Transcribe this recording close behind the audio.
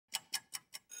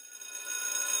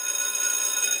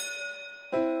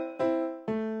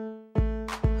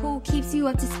keeps you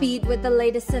up to speed with the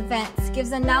latest events,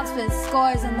 gives announcements,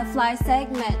 scores, and the fly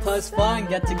segments. Plus fun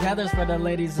get-togethers for the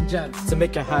ladies and gents. To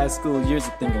make your high school years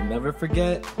a thing you'll never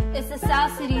forget. It's the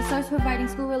South City source providing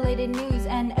school-related news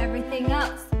and everything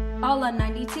else, all on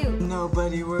 92.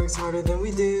 Nobody works harder than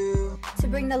we do to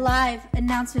bring the live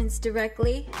announcements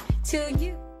directly to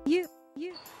you.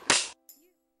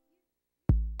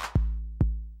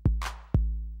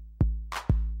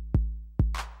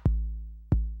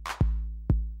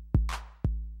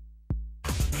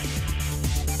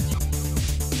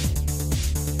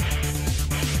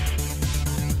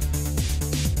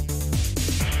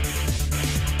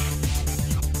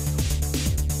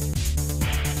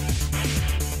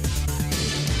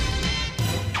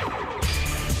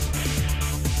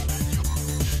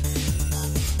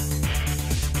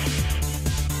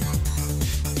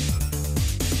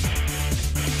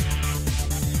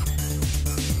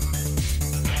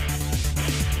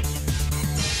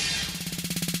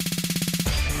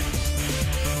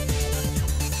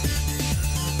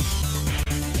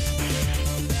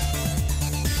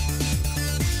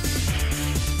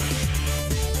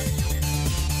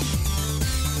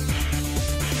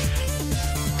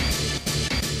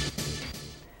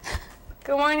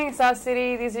 Good morning, South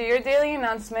City. These are your daily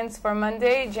announcements for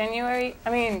Monday, February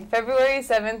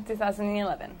 7th,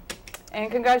 2011.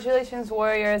 And congratulations,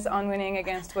 Warriors, on winning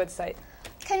against Woodside.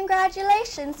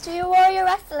 Congratulations to your Warrior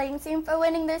Wrestling team for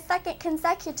winning their second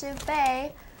consecutive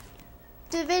Bay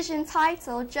Division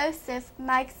title. Joseph,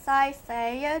 Mike,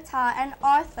 Saisei, Yota, and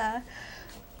Arthur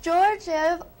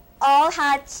Georgiev all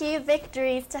had 2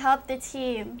 victories to help the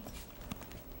team.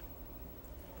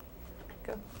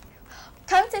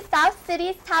 Come to South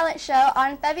City's talent show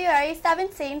on February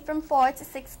 17 from 4 to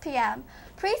 6 p.m.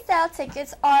 Pre-sale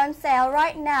tickets are on sale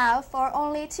right now for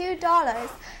only $2.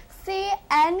 See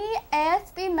any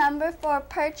ASB member for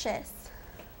purchase.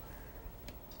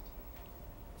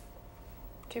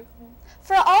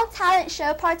 For all talent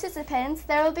show participants,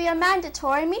 there will be a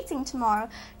mandatory meeting tomorrow,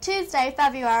 Tuesday,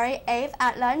 February 8th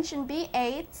at lunch in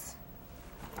B8.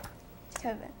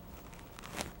 COVID.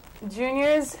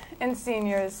 Juniors and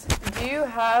seniors, do you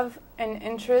have an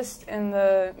interest in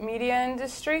the media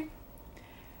industry?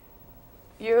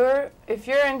 If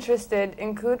you're interested,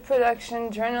 include production,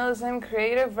 journalism,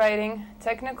 creative writing,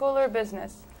 technical, or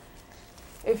business.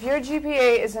 If your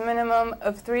GPA is a minimum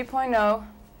of 3.0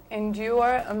 and you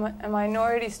are a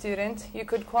minority student, you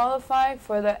could qualify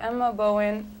for the Emma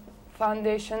Bowen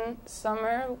Foundation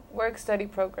Summer Work-Study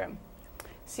Program.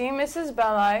 See Mrs.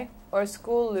 Balai or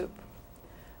School Loop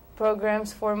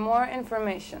programs for more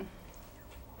information.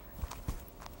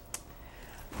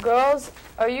 Girls,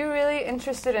 are you really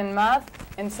interested in math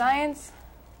and science?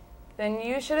 Then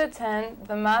you should attend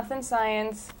the Math and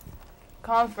Science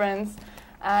Conference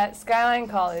at Skyline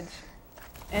College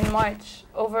in March.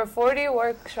 Over 40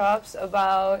 workshops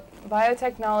about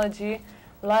biotechnology,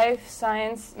 life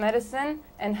science, medicine,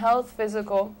 and health,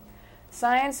 physical,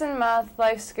 science and math,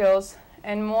 life skills,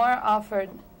 and more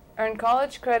offered. Earn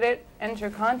college credit,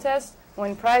 enter contests,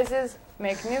 win prizes,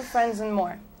 make new friends, and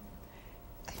more.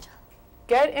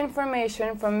 Get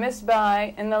information from Miss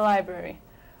Bai in the library.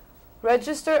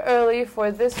 Register early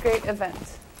for this great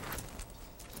event.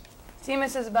 See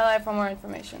Mrs. Bai for more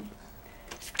information.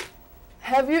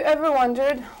 Have you ever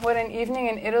wondered what an evening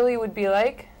in Italy would be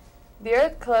like? The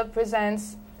Earth Club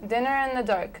presents Dinner in the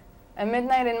Dark, a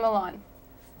midnight in Milan.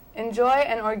 Enjoy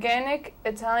an organic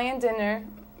Italian dinner,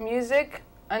 music,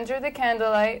 under the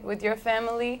candlelight with your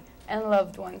family and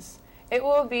loved ones. It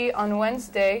will be on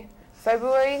Wednesday,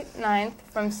 February 9th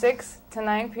from 6 to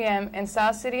 9 p.m. in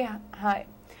South City High.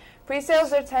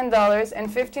 Pre-sales are $10 and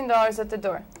 $15 at the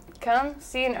door. Come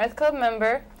see an Earth Club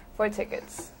member for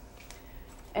tickets.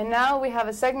 And now we have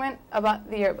a segment about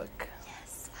the yearbook.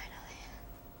 Yes, finally.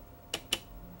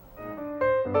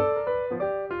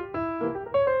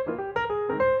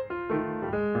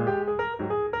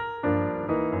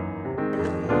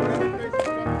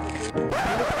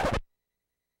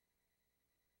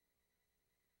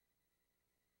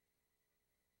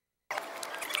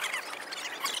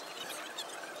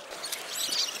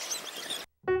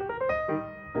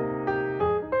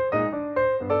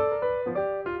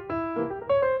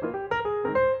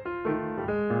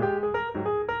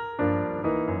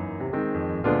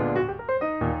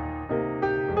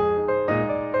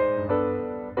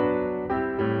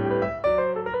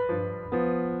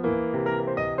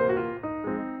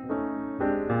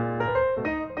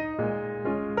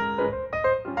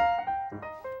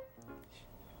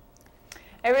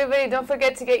 Everybody, don't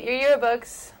forget to get your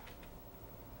yearbooks.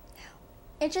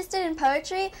 Interested in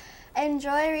poetry?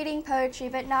 Enjoy reading poetry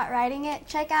but not writing it?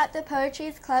 Check out the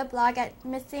Poetry's Club blog at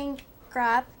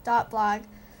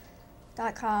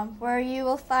grap.blog.com, where you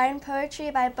will find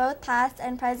poetry by both past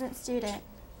and present student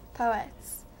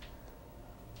poets.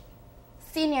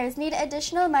 Seniors, need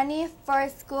additional money for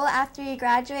school after you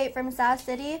graduate from South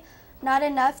City? Not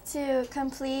enough to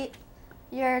complete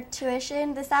your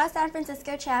tuition? The South San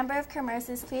Francisco Chamber of Commerce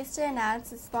is pleased to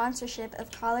announce the sponsorship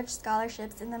of college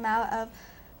scholarships in the amount of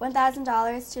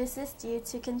 $1,000 to assist you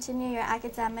to continue your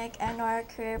academic and/or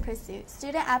career pursuits.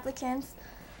 Student applicants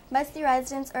must be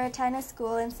residents or attend a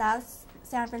school in South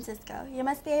San Francisco. You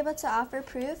must be able to offer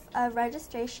proof of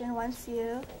registration once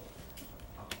you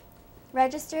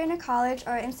register in a college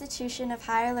or institution of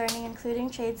higher learning, including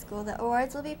trade school. The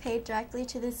awards will be paid directly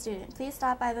to the student. Please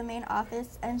stop by the main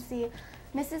office and see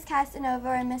Mrs. Casanova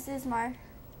or Mrs.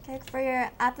 Markic for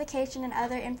your application and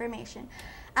other information.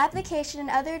 Application and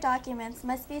other documents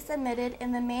must be submitted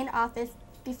in the main office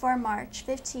before March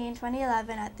 15,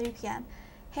 2011 at 3 p.m.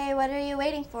 Hey, what are you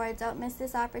waiting for? Don't miss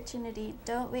this opportunity.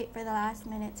 Don't wait for the last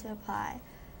minute to apply.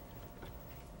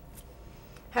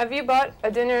 Have you bought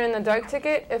a Dinner in the Dark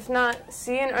ticket? If not,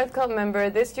 see an Earth Club member.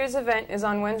 This year's event is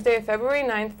on Wednesday, February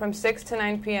 9th from 6 to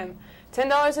 9 p.m.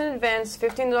 $10 in advance,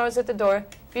 $15 at the door.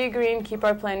 Be green, keep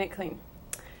our planet clean.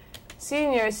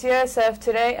 Senior CSF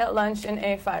today at lunch in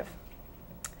A5.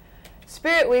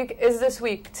 Spirit Week is this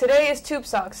week. Today is Tube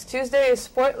Socks. Tuesday is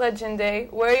Sport Legend Day.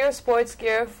 Wear your sports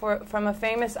gear from a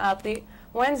famous athlete.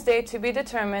 Wednesday, to be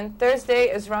determined. Thursday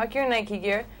is rock your Nike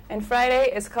gear. And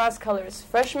Friday is class colors.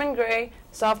 Freshman gray,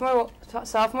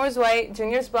 sophomores white,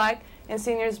 juniors black, and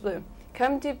seniors blue.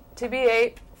 Come to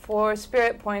BA for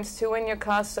Spirit Points to win your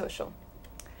class social.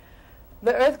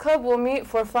 The Earth Club will meet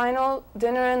for final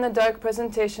Dinner in the Dark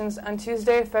presentations on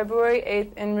Tuesday, February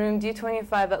 8th in room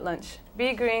D25 at lunch.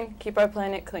 Be green, keep our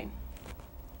planet clean.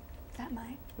 Is that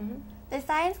mine? Mm-hmm. The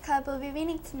Science Club will be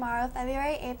meeting tomorrow,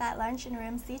 February 8th at lunch in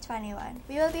room C21.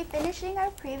 We will be finishing our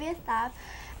previous lab,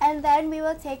 and then we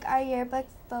will take our yearbook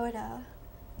photo.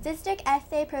 District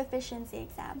Essay Proficiency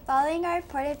Exam. Following our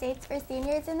reported dates for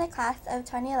seniors in the class of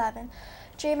 2011,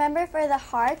 to remember for the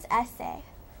Hearts essay.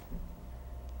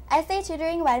 Essay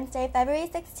tutoring Wednesday, February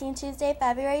 16, Tuesday,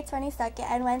 February 22nd,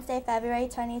 and Wednesday, February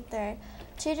 23rd.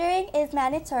 Tutoring is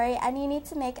mandatory, and you need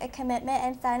to make a commitment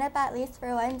and sign up at least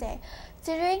for 1 day.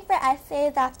 Tutoring for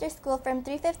essays after school from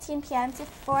 3:15 p.m. to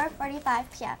 4:45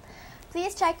 p.m.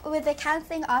 Please check with the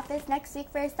counseling office next week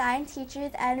for assigned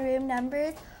teachers and room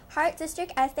numbers. Hart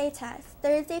District Essay Test,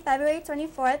 Thursday, February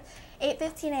 24th,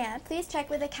 8:15 a.m. Please check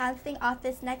with the counseling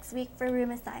office next week for room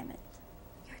assignment.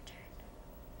 Your turn.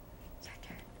 Your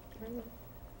turn.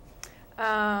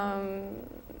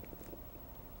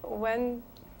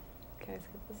 Can I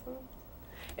skip this one?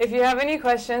 If you have any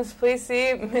questions, please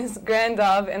see Ms.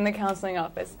 Grandov in the counseling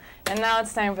office. And now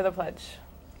it's time for the pledge.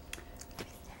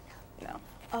 No.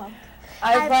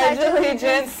 I pledge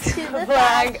allegiance to the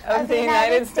flag of the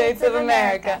United States of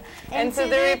America and to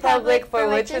the republic for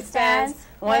which it stands,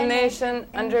 one nation,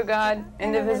 under God,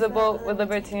 indivisible, with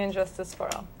liberty and justice for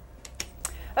all.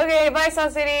 Okay, bye,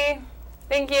 South City.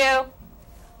 Thank you.